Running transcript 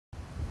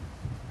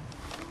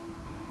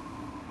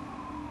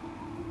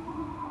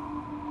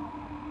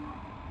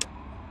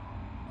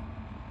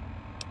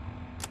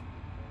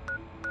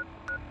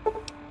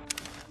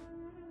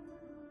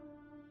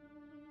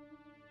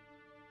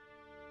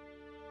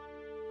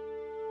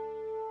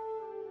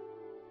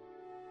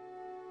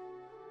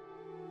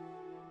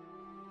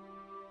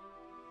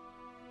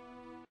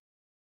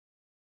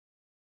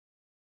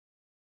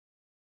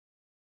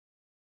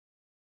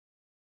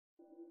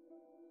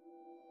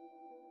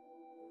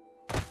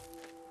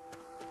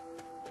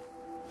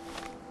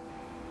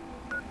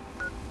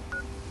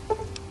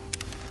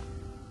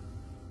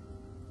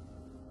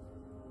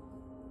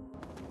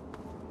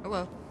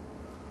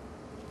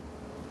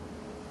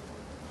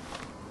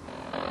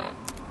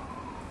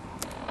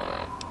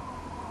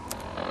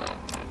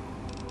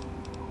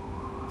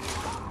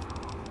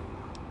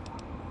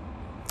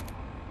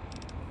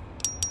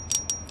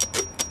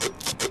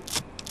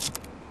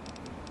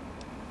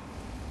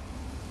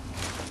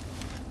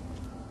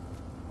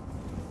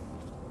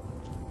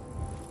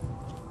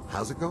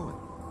How's it going?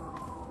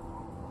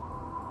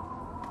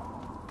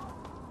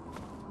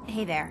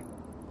 Hey there.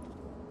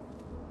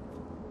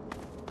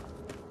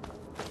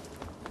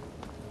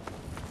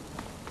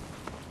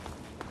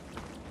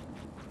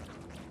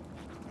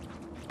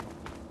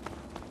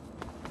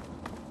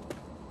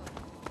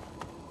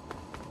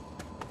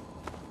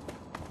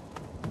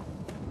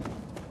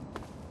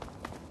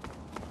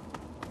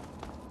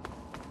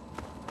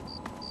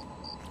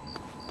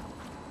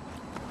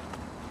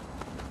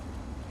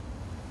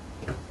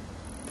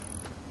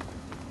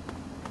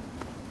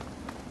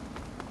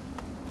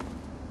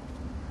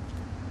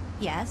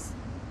 Yes?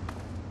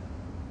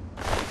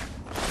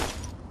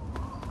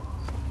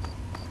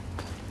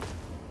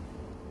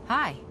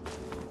 Hi.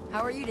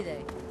 How are you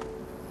today?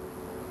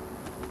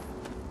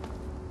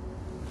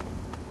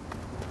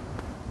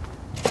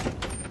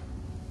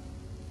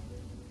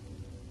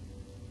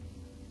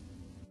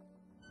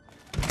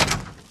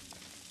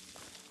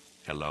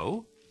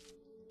 Hello?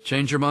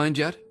 Change your mind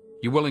yet?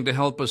 You willing to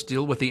help us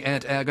deal with the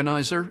Ant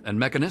Agonizer and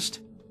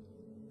Mechanist?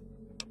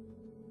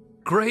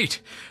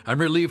 Great! I'm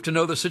relieved to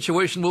know the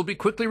situation will be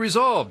quickly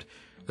resolved.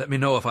 Let me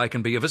know if I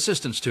can be of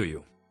assistance to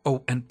you.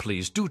 Oh, and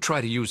please, do try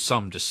to use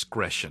some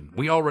discretion.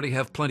 We already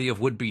have plenty of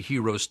would-be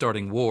heroes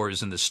starting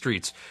wars in the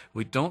streets.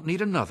 We don't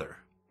need another.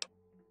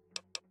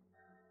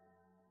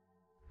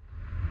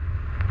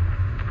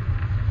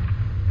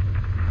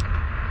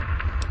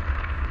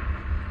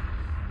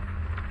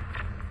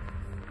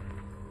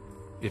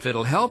 If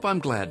it'll help, I'm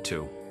glad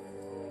to.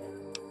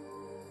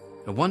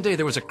 One day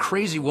there was a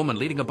crazy woman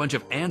leading a bunch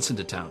of ants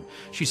into town.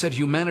 She said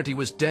humanity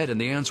was dead and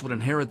the ants would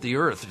inherit the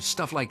earth,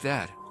 stuff like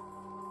that.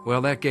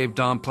 Well, that gave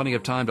Dom plenty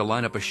of time to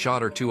line up a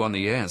shot or two on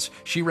the ants.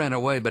 She ran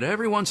away, but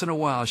every once in a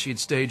while she'd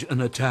stage an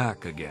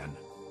attack again.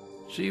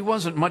 She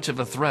wasn't much of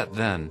a threat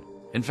then.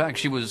 In fact,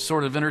 she was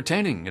sort of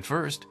entertaining at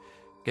first.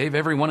 Gave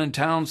everyone in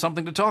town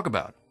something to talk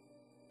about.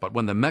 But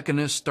when the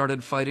Mechanists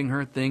started fighting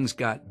her, things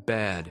got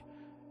bad.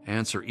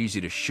 Ants are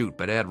easy to shoot,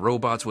 but add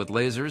robots with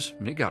lasers,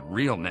 and it got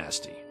real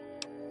nasty.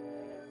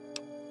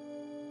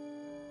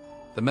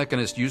 The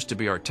Mechanist used to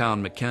be our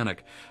town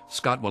mechanic,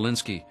 Scott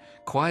Walensky.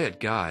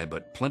 Quiet guy,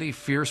 but plenty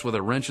fierce with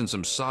a wrench and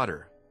some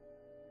solder.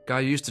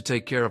 Guy used to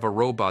take care of a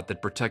robot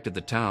that protected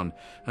the town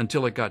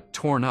until it got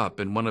torn up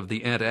in one of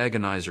the Ant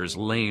Agonizer's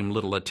lame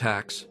little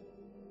attacks.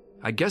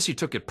 I guess he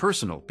took it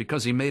personal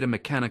because he made a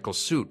mechanical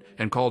suit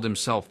and called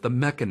himself the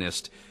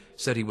Mechanist,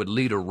 said he would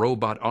lead a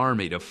robot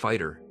army to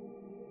fight her.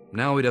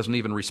 Now he doesn't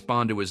even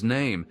respond to his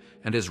name,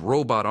 and his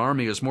robot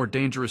army is more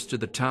dangerous to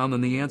the town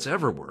than the ants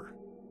ever were.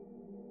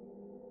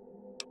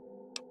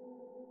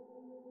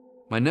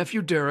 My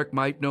nephew Derek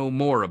might know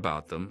more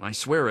about them. I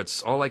swear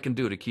it's all I can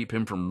do to keep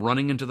him from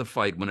running into the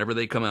fight whenever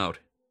they come out.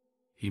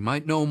 He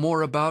might know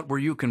more about where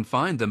you can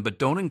find them, but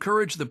don't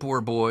encourage the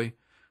poor boy.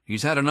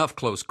 He's had enough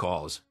close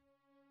calls.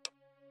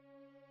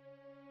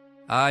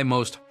 I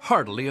most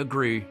heartily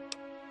agree.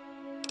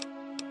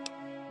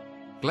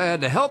 Glad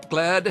to help,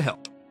 glad to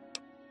help.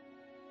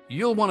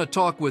 You'll want to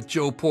talk with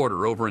Joe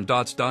Porter over in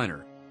Dot's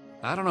Diner.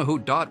 I don't know who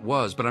Dot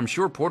was, but I'm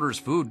sure Porter's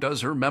food does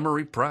her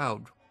memory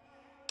proud.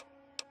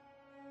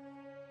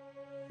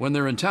 When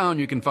they're in town,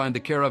 you can find the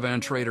caravan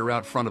trader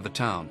out front of the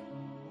town.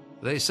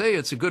 They say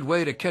it's a good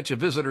way to catch a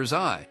visitor's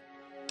eye.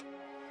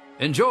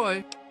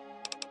 Enjoy!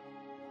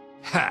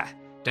 Ha!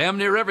 Damn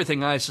near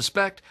everything, I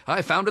suspect.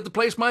 I founded the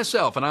place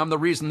myself, and I'm the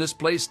reason this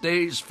place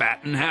stays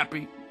fat and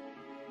happy.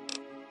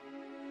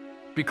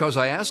 Because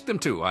I asked them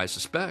to, I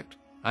suspect.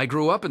 I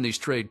grew up in these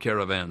trade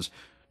caravans,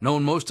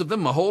 known most of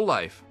them my whole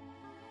life.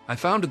 I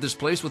founded this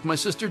place with my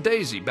sister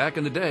Daisy back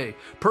in the day.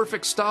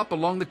 Perfect stop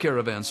along the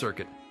caravan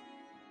circuit.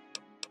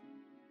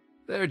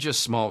 They're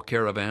just small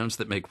caravans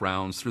that make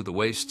rounds through the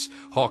wastes,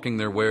 hawking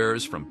their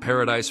wares from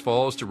Paradise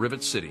Falls to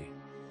Rivet City.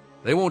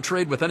 They won't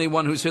trade with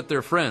anyone who's hit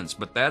their friends,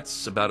 but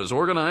that's about as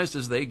organized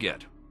as they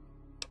get.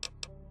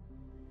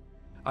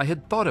 I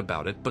had thought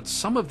about it, but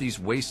some of these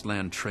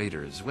wasteland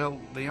traders,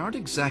 well, they aren't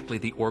exactly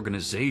the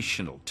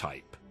organizational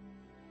type.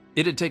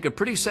 It'd take a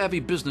pretty savvy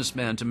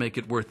businessman to make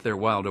it worth their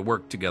while to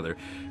work together.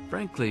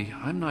 Frankly,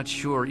 I'm not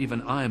sure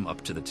even I'm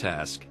up to the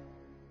task.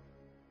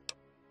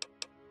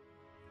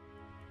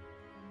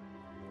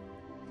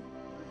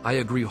 I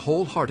agree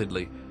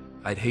wholeheartedly.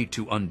 I'd hate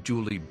to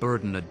unduly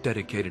burden a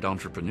dedicated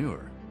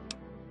entrepreneur.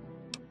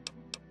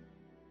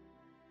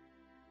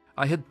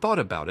 I had thought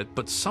about it,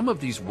 but some of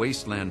these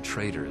wasteland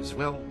traders,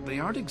 well, they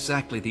aren't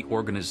exactly the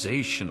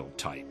organizational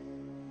type.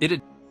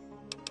 It'd...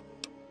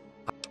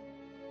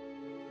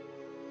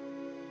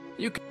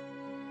 You can...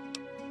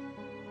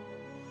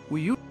 Will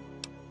you...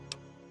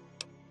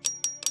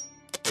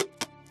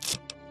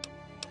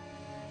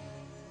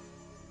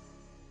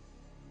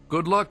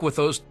 Good luck with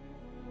those...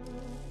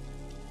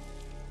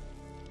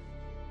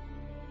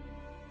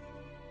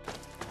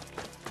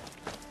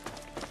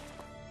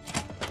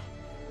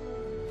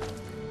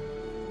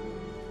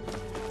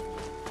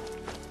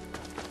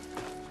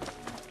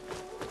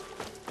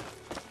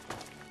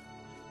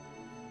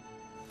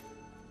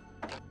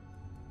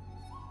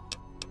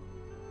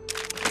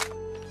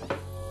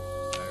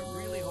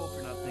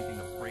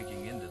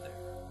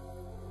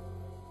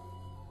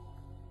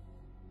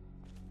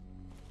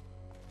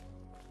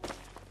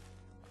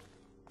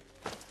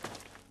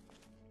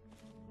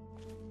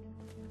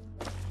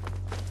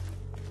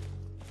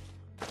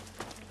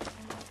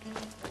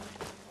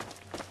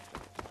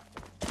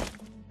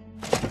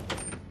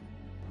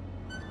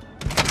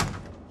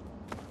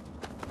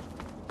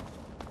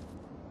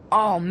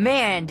 Oh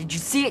man, did you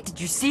see it?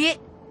 Did you see it?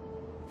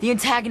 The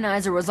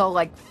antagonizer was all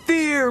like,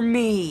 "Fear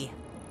me!"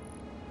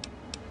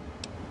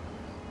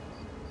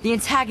 The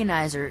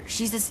antagonizer,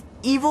 she's this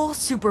evil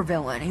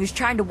supervillain who's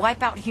trying to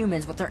wipe out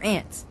humans with her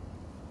ants.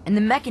 And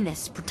the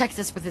Mechanist protects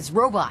us with his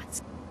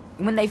robots.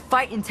 And when they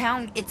fight in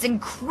town, it's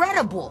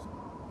incredible!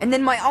 And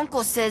then my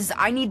uncle says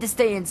I need to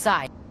stay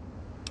inside.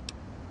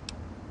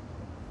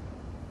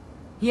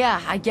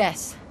 Yeah, I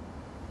guess.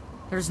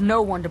 There's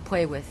no one to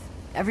play with.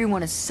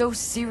 Everyone is so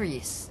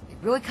serious. It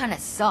really kinda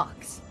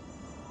sucks.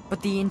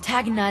 But the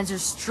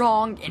antagonizer's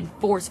strong and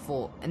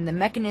forceful, and the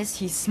Mechanist,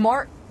 he's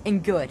smart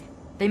and good.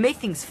 They make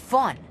things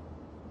fun.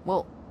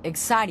 Well,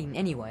 exciting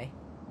anyway.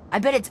 I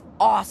bet it's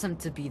awesome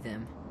to be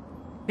them.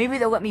 Maybe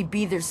they'll let me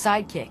be their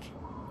sidekick.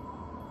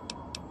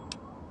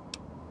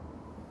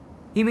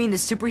 You mean the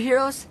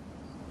superheroes?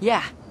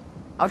 Yeah,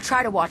 I'll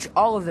try to watch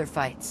all of their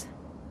fights.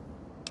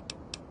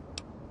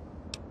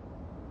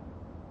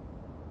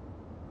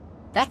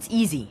 That's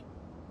easy.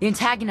 The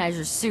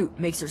antagonizer's suit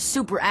makes her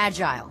super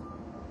agile,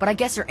 but I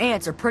guess her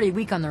ants are pretty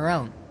weak on their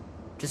own.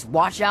 Just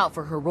watch out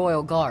for her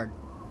royal guard.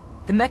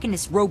 The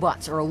Mechanist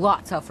robots are a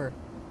lot tougher,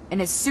 and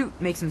his suit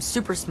makes him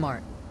super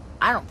smart.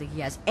 I don't think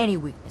he has any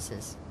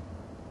weaknesses.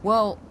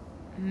 Well,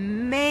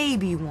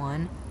 maybe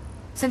one.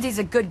 Since he's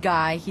a good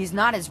guy, he's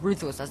not as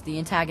ruthless as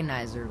the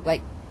antagonizer.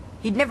 Like,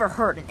 he'd never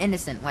hurt an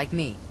innocent like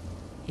me,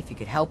 if he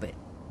could help it.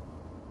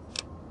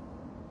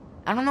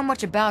 I don't know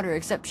much about her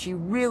except she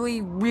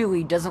really,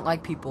 really doesn't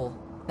like people.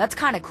 That's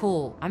kinda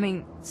cool. I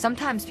mean,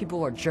 sometimes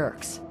people are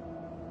jerks.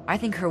 I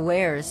think her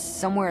lair is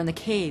somewhere in the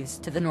caves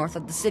to the north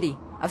of the city.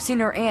 I've seen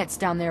her ants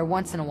down there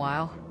once in a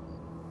while.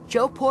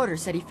 Joe Porter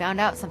said he found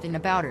out something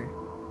about her,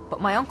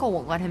 but my uncle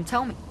won't let him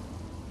tell me.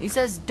 He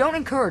says don't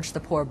encourage the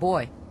poor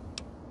boy.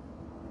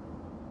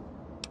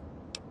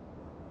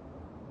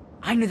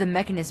 I knew the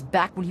Mechanist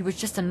back when he was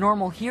just a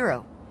normal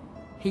hero.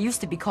 He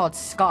used to be called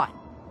Scott.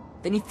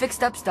 Then he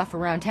fixed up stuff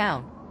around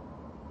town.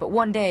 But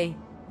one day,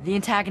 the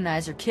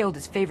antagonizer killed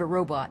his favorite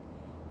robot,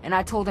 and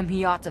I told him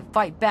he ought to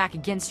fight back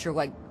against her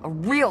like a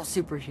real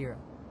superhero.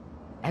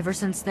 Ever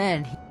since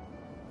then, he...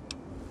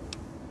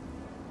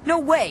 No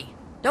way!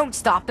 Don't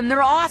stop them,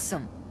 they're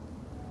awesome!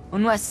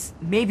 Unless,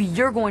 maybe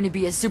you're going to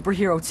be a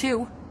superhero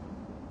too.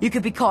 You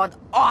could be called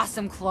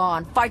Awesome Claw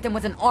and fight them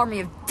with an army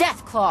of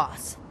Death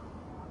Claws!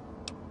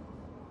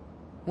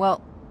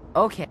 Well,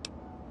 okay.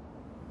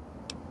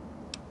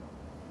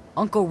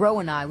 Uncle Ro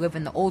and I live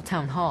in the old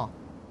town hall,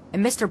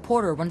 and Mr.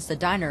 Porter runs the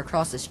diner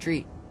across the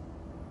street.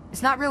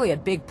 It's not really a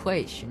big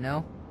place, you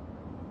know?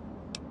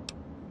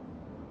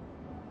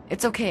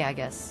 It's okay, I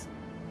guess.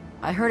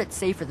 I heard it's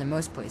safer than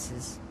most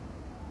places,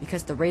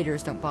 because the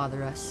raiders don't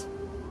bother us.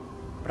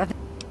 But I think...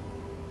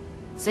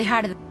 Say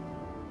hi to the...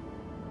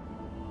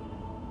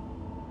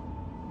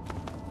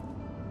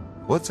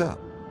 What's up?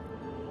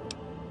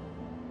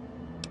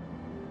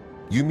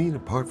 You mean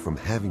apart from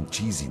having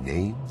cheesy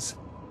names?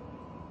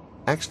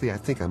 Actually, I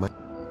think I might...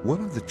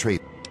 One of the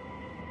traits...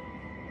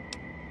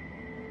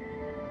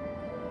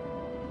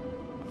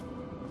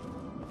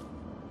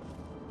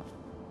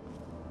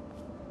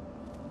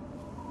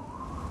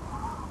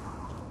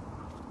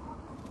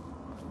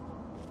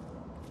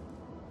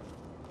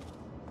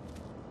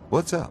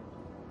 What's up?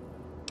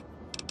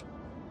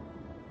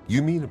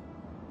 You mean...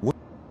 What?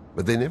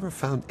 But they never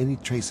found any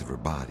trace of her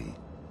body.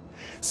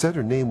 Said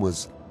her name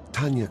was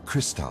Tanya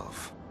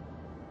Kristoff.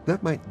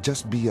 That might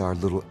just be our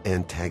little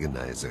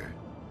antagonizer.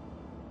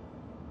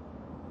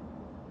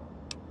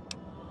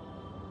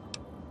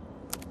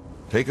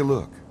 Take a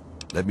look.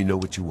 Let me know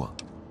what you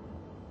want.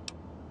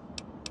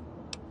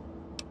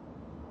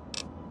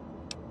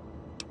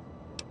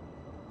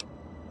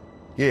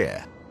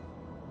 Yeah.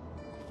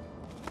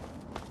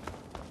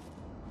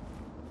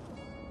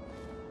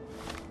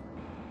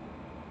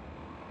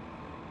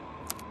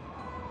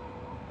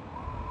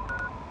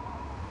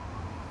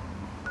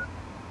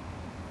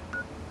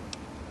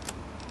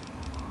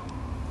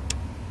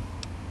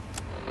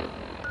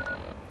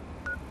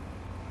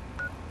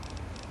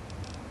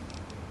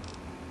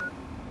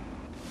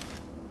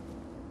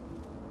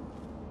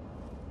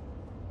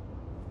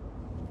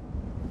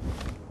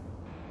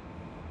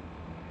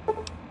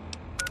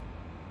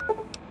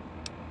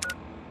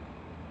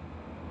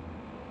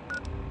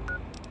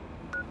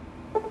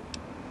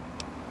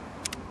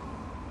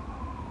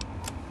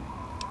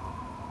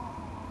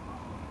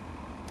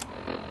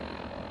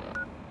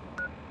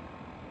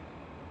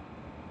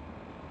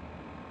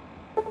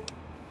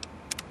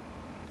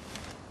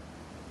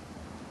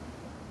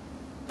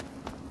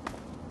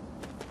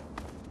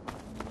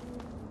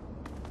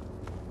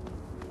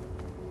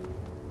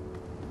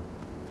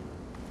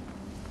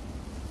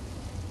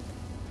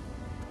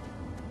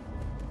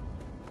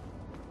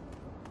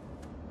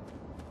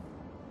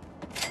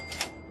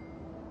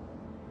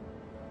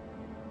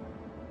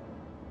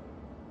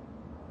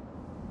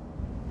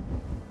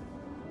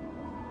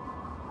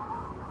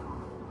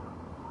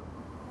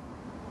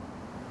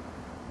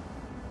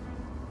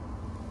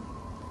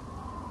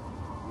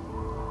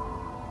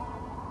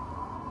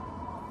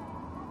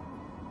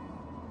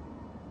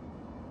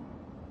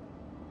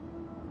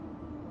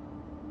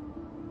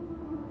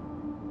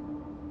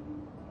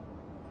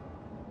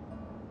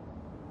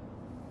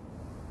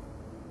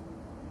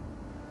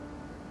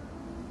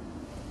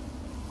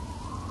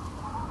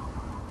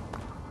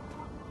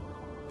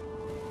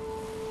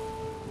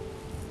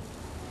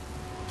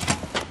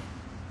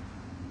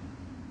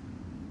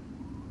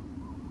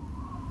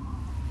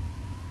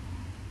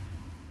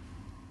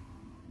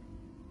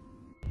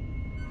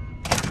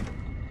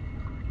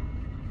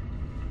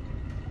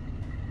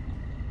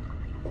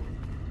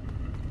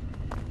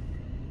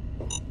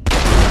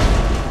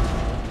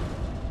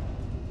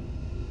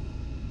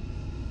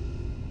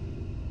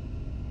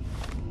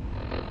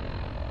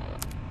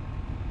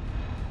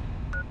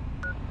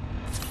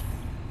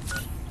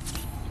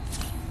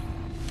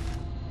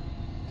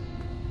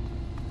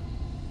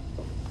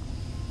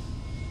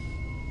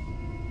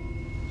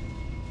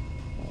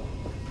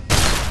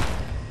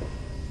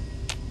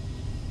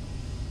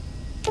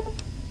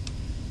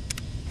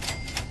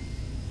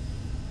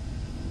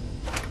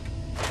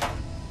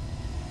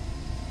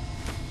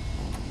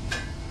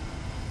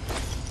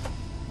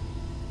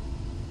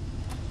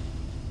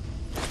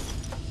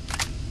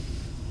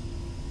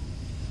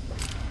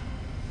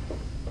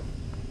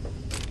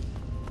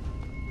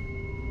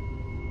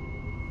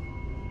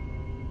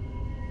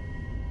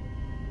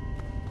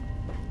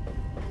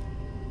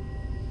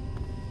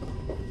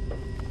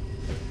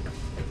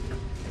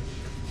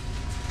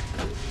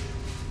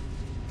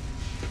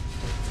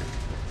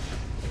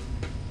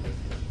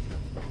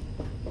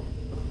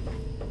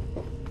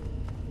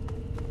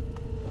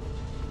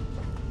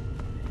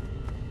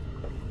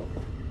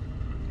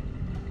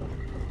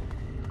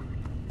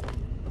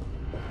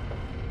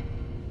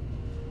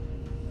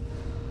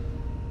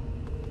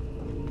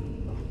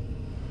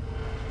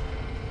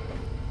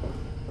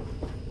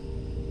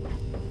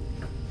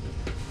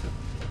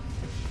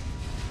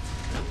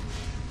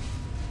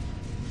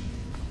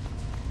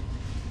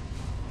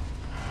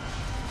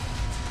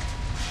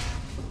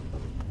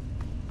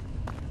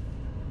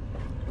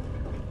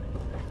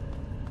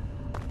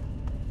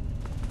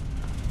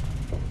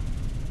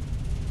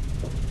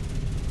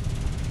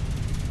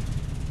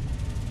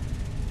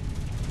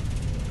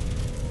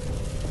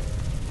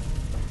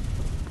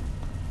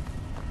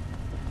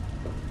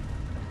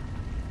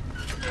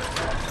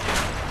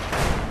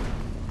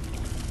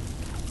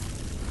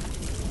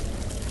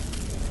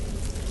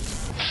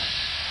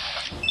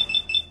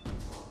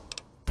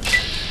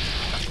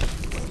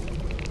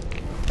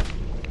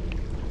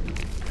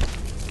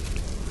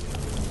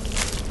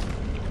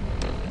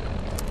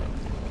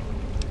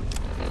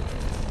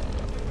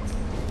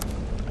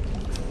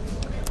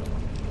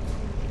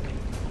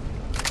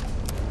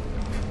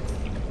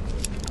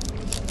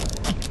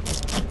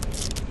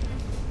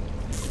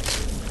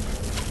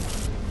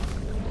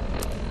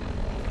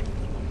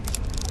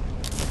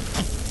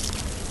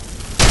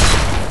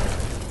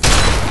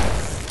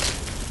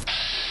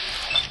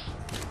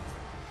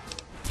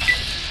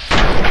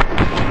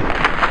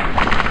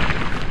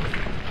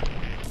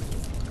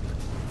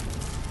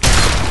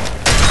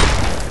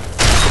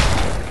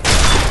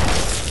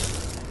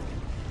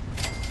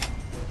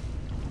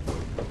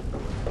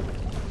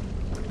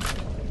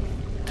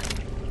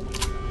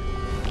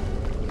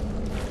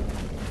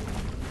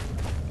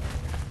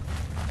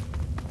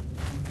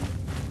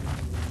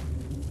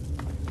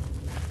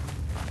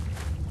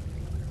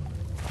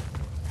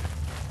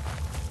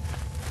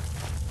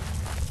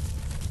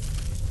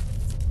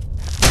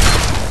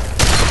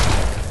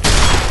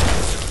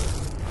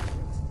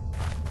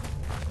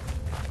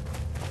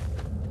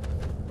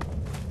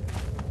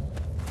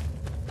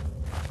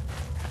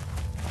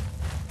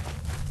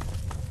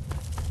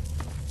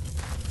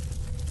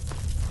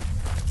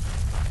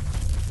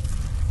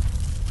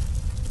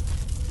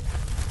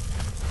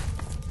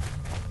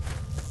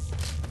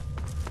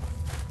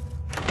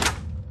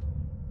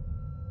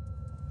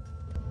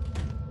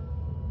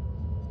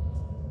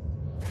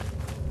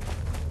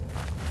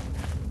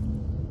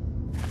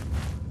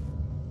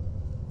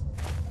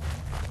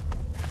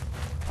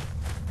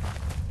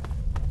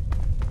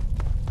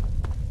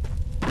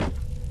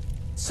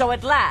 So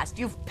at last,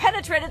 you've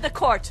penetrated the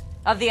court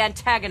of the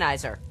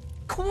antagonizer,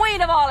 queen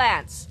of all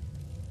ants.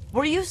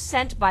 Were you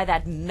sent by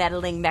that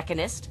meddling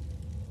mechanist?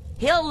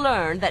 He'll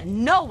learn that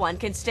no one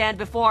can stand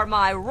before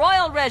my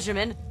royal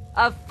regimen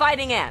of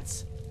fighting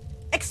ants.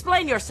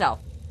 Explain yourself.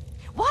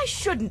 Why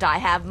shouldn't I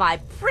have my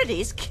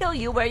pretties kill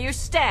you where you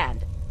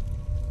stand?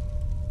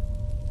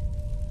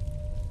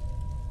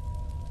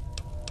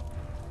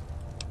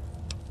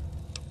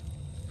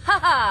 Ha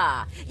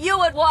ha! You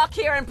would walk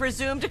here and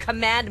presume to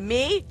command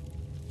me?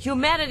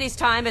 Humanity's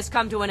time has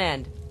come to an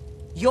end.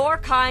 Your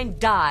kind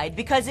died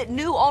because it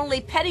knew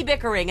only petty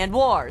bickering and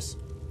wars.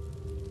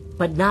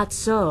 But not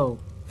so,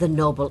 the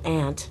noble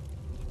ant.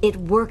 It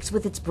works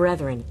with its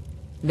brethren,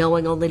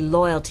 knowing only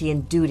loyalty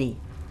and duty.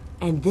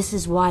 And this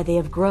is why they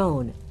have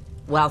grown,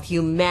 while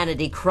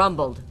humanity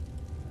crumbled.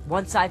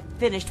 Once I've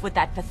finished with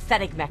that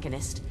pathetic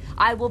mechanist,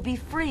 I will be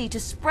free to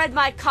spread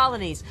my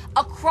colonies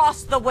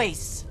across the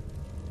wastes.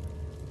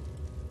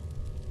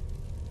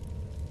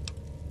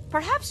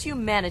 Perhaps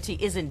humanity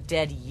isn't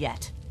dead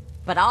yet,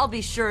 but I'll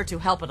be sure to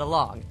help it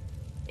along.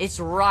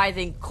 Its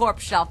writhing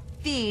corpse shall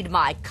feed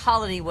my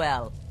colony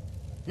well.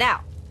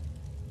 Now,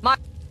 my...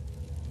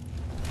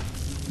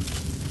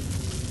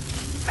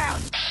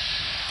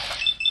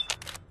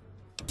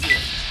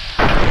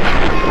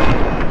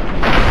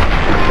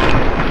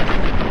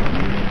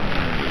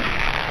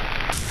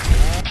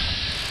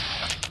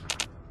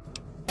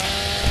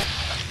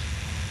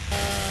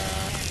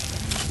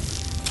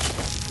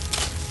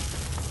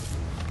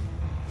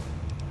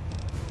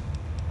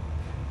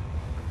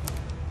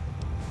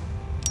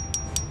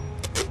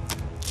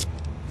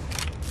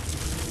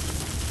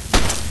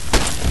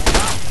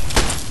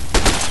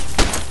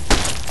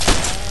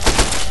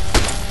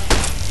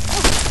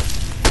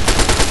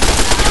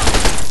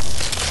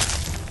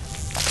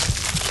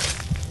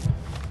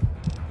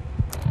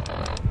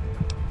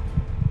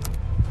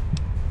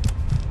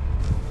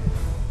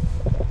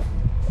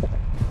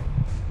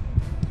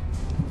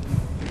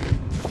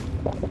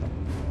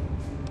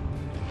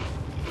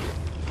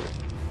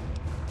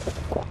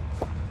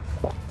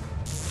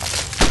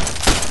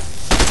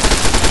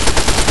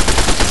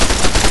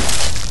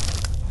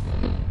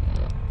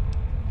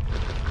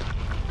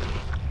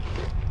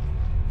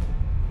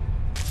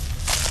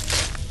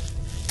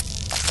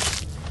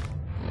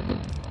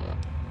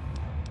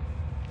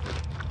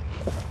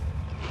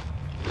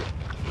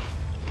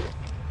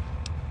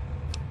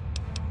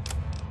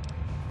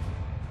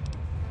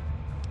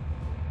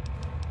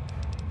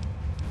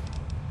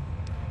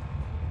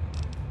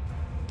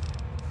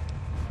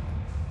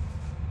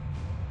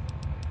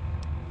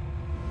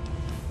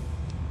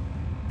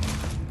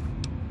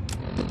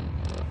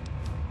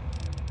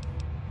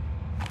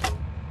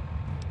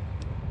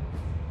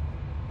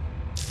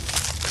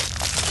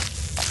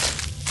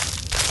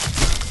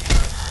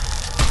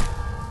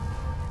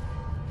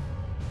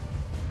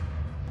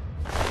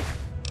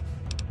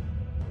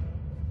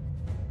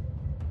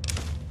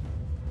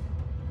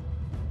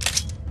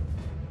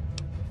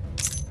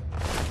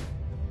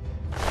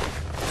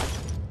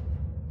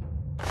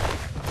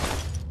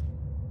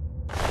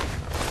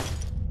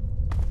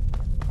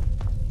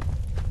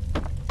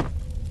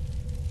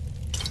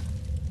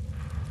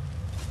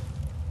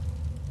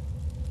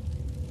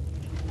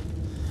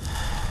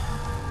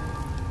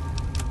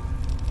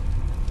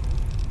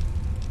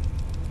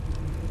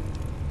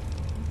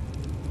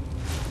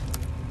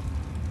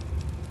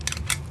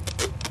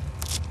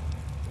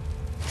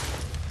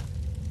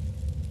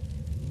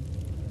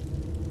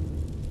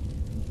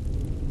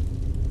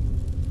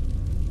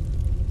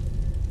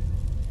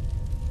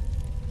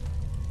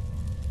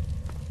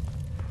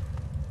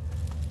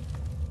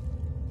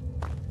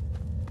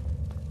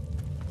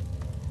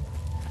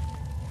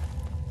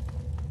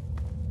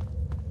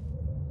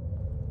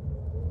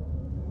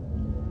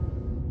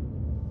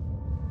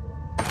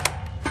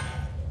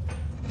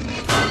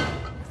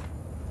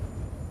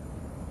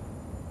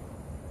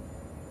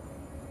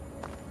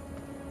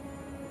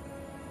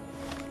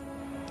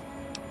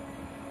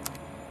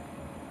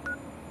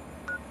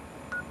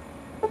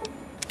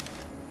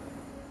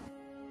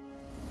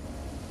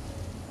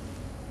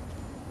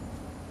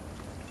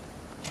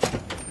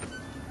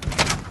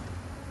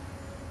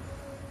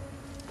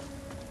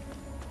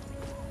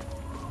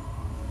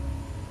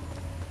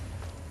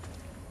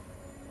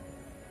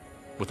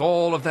 With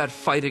all of that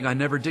fighting, I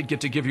never did get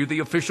to give you the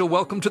official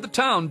welcome to the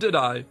town, did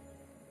I?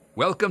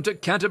 Welcome to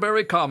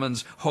Canterbury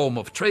Commons, home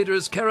of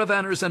traders,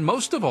 caravanners, and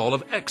most of all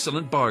of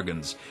excellent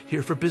bargains.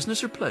 Here for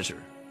business or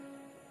pleasure?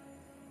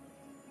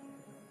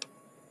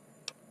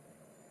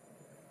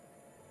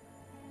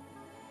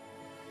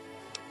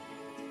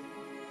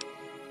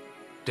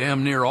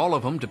 Damn near all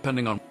of them,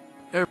 depending on...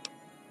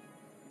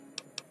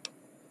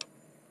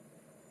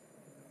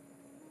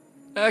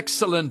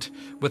 Excellent!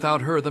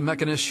 Without her, the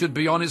mechanist should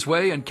be on his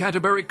way, and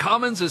Canterbury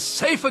Commons is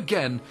safe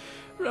again.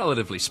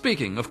 Relatively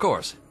speaking, of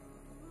course.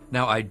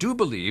 Now, I do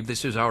believe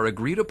this is our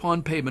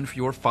agreed-upon payment for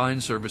your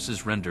fine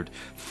services rendered.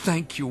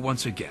 Thank you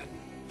once again.